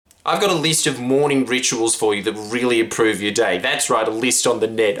I've got a list of morning rituals for you that will really improve your day. That's right, a list on the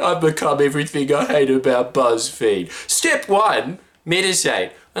net. I've become everything I hate about BuzzFeed. Step 1,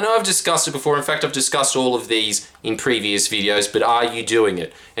 meditate. I know I've discussed it before. In fact, I've discussed all of these in previous videos, but are you doing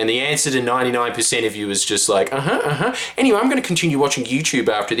it? And the answer to 99% of you is just like, Anyway, I'm going to continue watching YouTube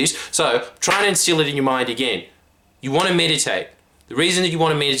after this, so try and instill it in your mind again. You want to meditate. The reason that you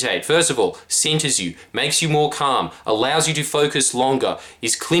want to meditate, first of all, centers you, makes you more calm, allows you to focus longer,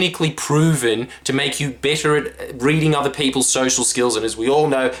 is clinically proven to make you better at reading other people's social skills. And as we all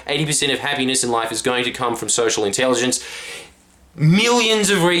know, 80% of happiness in life is going to come from social intelligence. Millions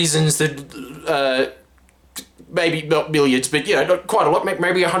of reasons that, maybe not millions, but not quite a lot,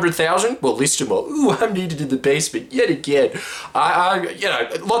 maybe 100,000. Well, list them all. Ooh, I'm needed in the basement yet again.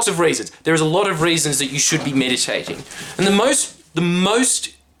 Lots of reasons. There's a lot of reasons that you should be meditating. And the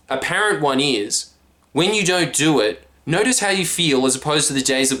most apparent one is, when you don't do it, notice how you feel as opposed to the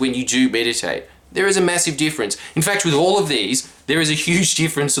days that when you do meditate. There is a massive difference. In fact, with all of these, there is a huge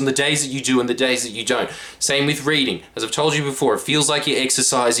difference on the days that you do and the days that you don't. Same with reading. As I've told you before, it feels like you're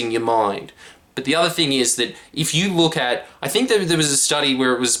exercising your mind. But the other thing is that if you look at, I think there was a study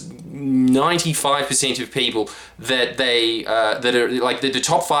where it was 95% of people that are like the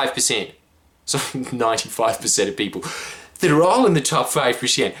top 5%. So 95% of people that are all in the top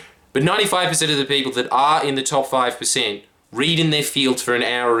 5%. But 95% of the people that are in the top 5% read in their field for an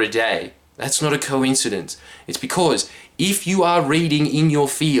hour a day. That's not a coincidence. It's because if you are reading in your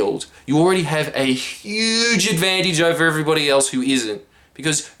field, you already have a huge advantage over everybody else who isn't.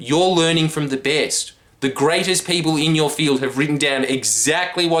 Because you're learning from the best. The greatest people in your field have written down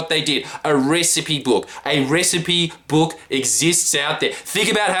exactly what they did. A recipe book. A recipe book exists out there. Think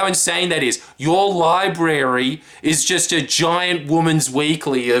about how insane that is. Your library is just a giant woman's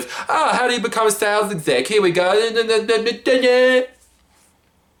weekly of, how do you become a sales exec? Here we go.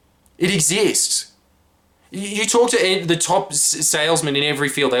 It exists. You talk to the top salesmen in every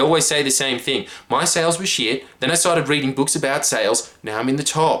field, they always say the same thing. My sales were shit, then I started reading books about sales, now I'm in the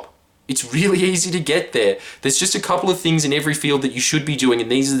top. It's really easy to get there. There's just a couple of things in every field that you should be doing,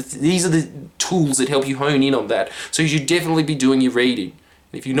 and these are the tools that help you hone in on that. So you should definitely be doing your reading.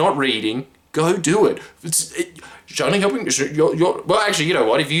 And if you're not reading, go do it. Well, actually, you know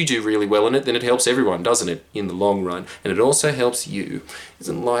what? If you do really well in it, then it helps everyone, doesn't it? In the long run. And it also helps you.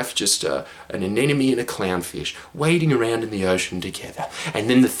 Isn't life just an anemone and a clownfish wading around in the ocean together? And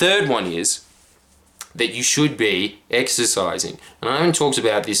then the third one is that you should be exercising. And I haven't talked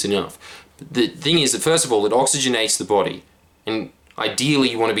about this enough. The thing is that, first of all, it oxygenates the body. And ideally,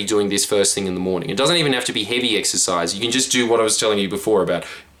 you want to be doing this first thing in the morning. It doesn't even have to be heavy exercise. You can just do what I was telling you before about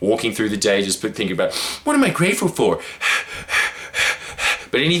walking through the day, just thinking about, what am I grateful for?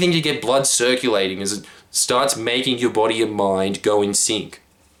 But anything to get blood circulating as it starts making your body and mind go in sync,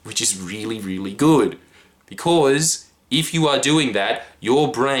 which is really, really good. Because if you are doing that,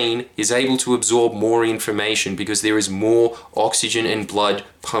 your brain is able to absorb more information because there is more oxygen and blood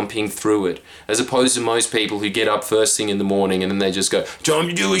pumping through it. As opposed to most people who get up first thing in the morning and then they just go, time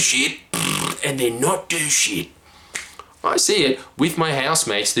to do a shit, and then not do shit. I see it with my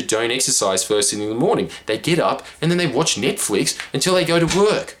housemates that don't exercise first thing in the morning. They get up and then they watch Netflix until they go to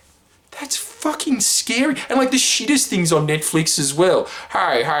work. That's fucking scary. And like the shittest things on Netflix as well.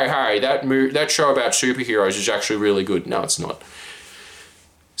 Hey, that show about superheroes is actually really good. No, it's not.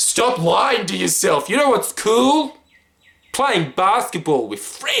 Stop lying to yourself. You know what's cool? Playing basketball with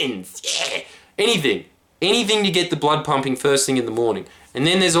friends. Yeah. Anything to get the blood pumping first thing in the morning. And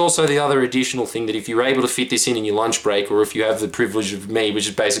then there's also the other additional thing that if you're able to fit this in your lunch break, or if you have the privilege of me,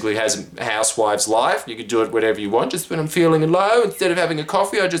 which basically has a housewife's life, you can do it whenever you want. Just when I'm feeling low, instead of having a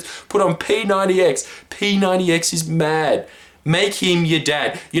coffee, I just put on P90X. P90X is mad. Make him your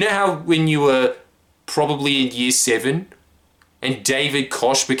dad. You know how when you were probably in year 7 and David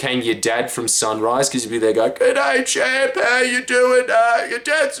Koch became your dad from Sunrise, because you'd be there going, "G'day, champ, how you doing? Your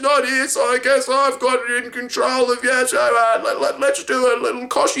dad's not here, so I guess I've got it in control of you, so let's do a little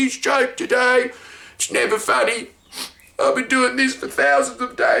Kochi's joke today. It's never funny. I've been doing this for thousands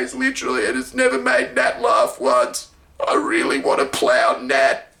of days, literally, and it's never made Nat laugh once. I really want to plow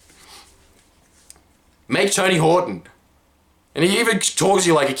Nat." Make Tony Horton. And he even talks to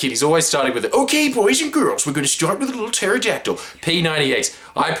you like a kid. He's always starting with, "Okay, boys and girls, we're going to start with a little pterodactyl." P90X.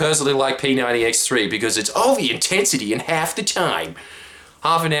 I personally like P90X3 because it's all the intensity in half the time.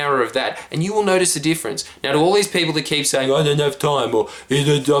 Half an hour of that, and you will notice the difference. Now, to all these people that keep saying, "I don't have time," or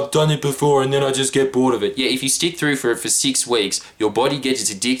 "I've done it before and then I just get bored of it." Yeah, if you stick through for it for 6 weeks, your body gets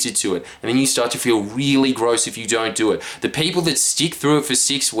addicted to it, and then you start to feel really gross if you don't do it. The people that stick through it for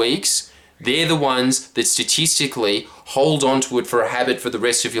 6 weeks, they're the ones that statistically hold on to it for a habit for the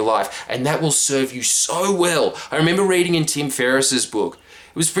rest of your life, and that will serve you so well. I remember reading in Tim Ferriss's book,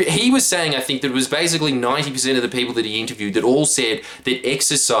 he was saying, I think, that it was basically 90% of the people that he interviewed that all said that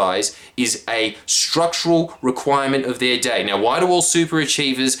exercise is a structural requirement of their day. Now, why do all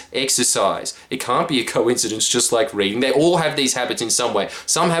superachievers exercise? It can't be a coincidence, just like reading. They all have these habits in some way.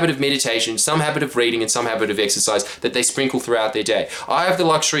 Some habit of meditation, some habit of reading, and some habit of exercise that they sprinkle throughout their day. I have the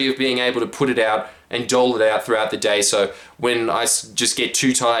luxury of being able to put it out and dole it out throughout the day. So when I just get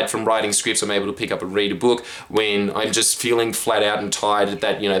too tired from writing scripts, I'm able to pick up and read a book. When I'm just feeling flat out and tired at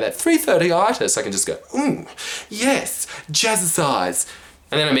that, that 3:30itis, I can just go, yes, jazzercise.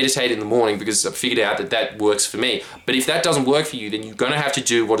 And then I meditate in the morning because I figured out that works for me. But if that doesn't work for you, then you're going to have to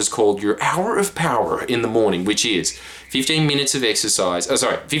do what is called your hour of power in the morning, which is 15 minutes of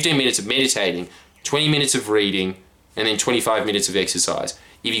 15 minutes of meditating, 20 minutes of reading, and then 25 minutes of exercise,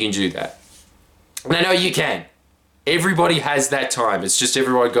 if you can do that. And I know you can. Everybody has that time. It's just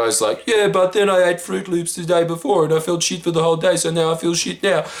everyone goes like, yeah, but then I ate Fruit Loops the day before and I felt shit for the whole day, so now I feel shit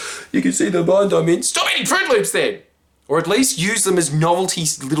now. You can see the mind I'm in. Stop eating Fruit Loops then! Or at least use them as novelty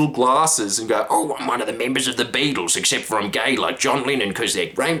little glasses and go, oh, I'm one of the members of the Beatles, except for I'm gay like John Lennon because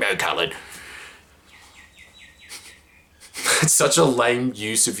they're rainbow coloured. It's such a lame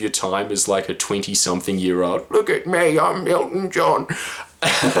use of your time as like a 20-something-year-old. Look at me, I'm Elton John.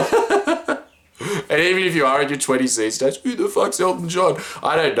 And even if you are in your 20s these days, who the fuck's Elton John?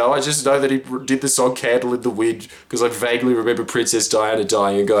 I don't know. I just know that he did the song Candle in the Wind because I vaguely remember Princess Diana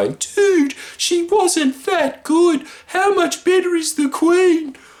dying and going, dude, she wasn't that good. How much better is the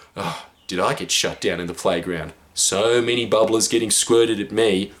Queen? Oh, did I get shut down in the playground? So many bubblers getting squirted at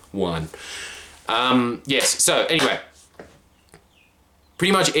me. One. Yes, so anyway.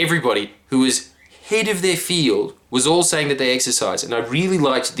 Pretty much everybody who was head of their field was all saying that they exercise. And I really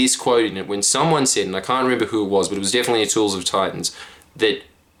liked this quote in it when someone said, and I can't remember who it was, but it was definitely a Tools of Titans, that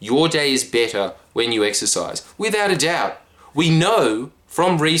your day is better when you exercise. Without a doubt. We know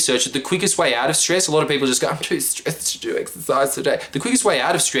from research that the quickest way out of stress, a lot of people just go, I'm too stressed to do exercise today. The quickest way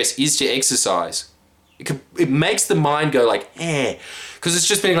out of stress is to exercise. It makes the mind go like, because it's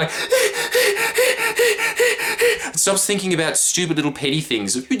just being like, it stops thinking about stupid little petty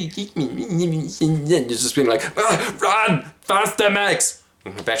things. It's just being like, run, faster, Max.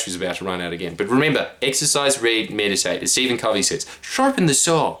 My battery's about to run out again. But remember, exercise, read, meditate. As Stephen Covey says, sharpen the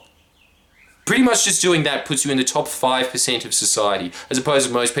saw. Pretty much just doing that puts you in the top 5% of society, as opposed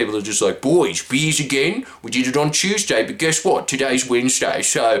to most people are just like, boys, beers again? We did it on Tuesday, but guess what? Today's Wednesday,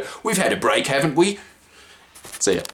 so we've had a break, haven't we? See ya.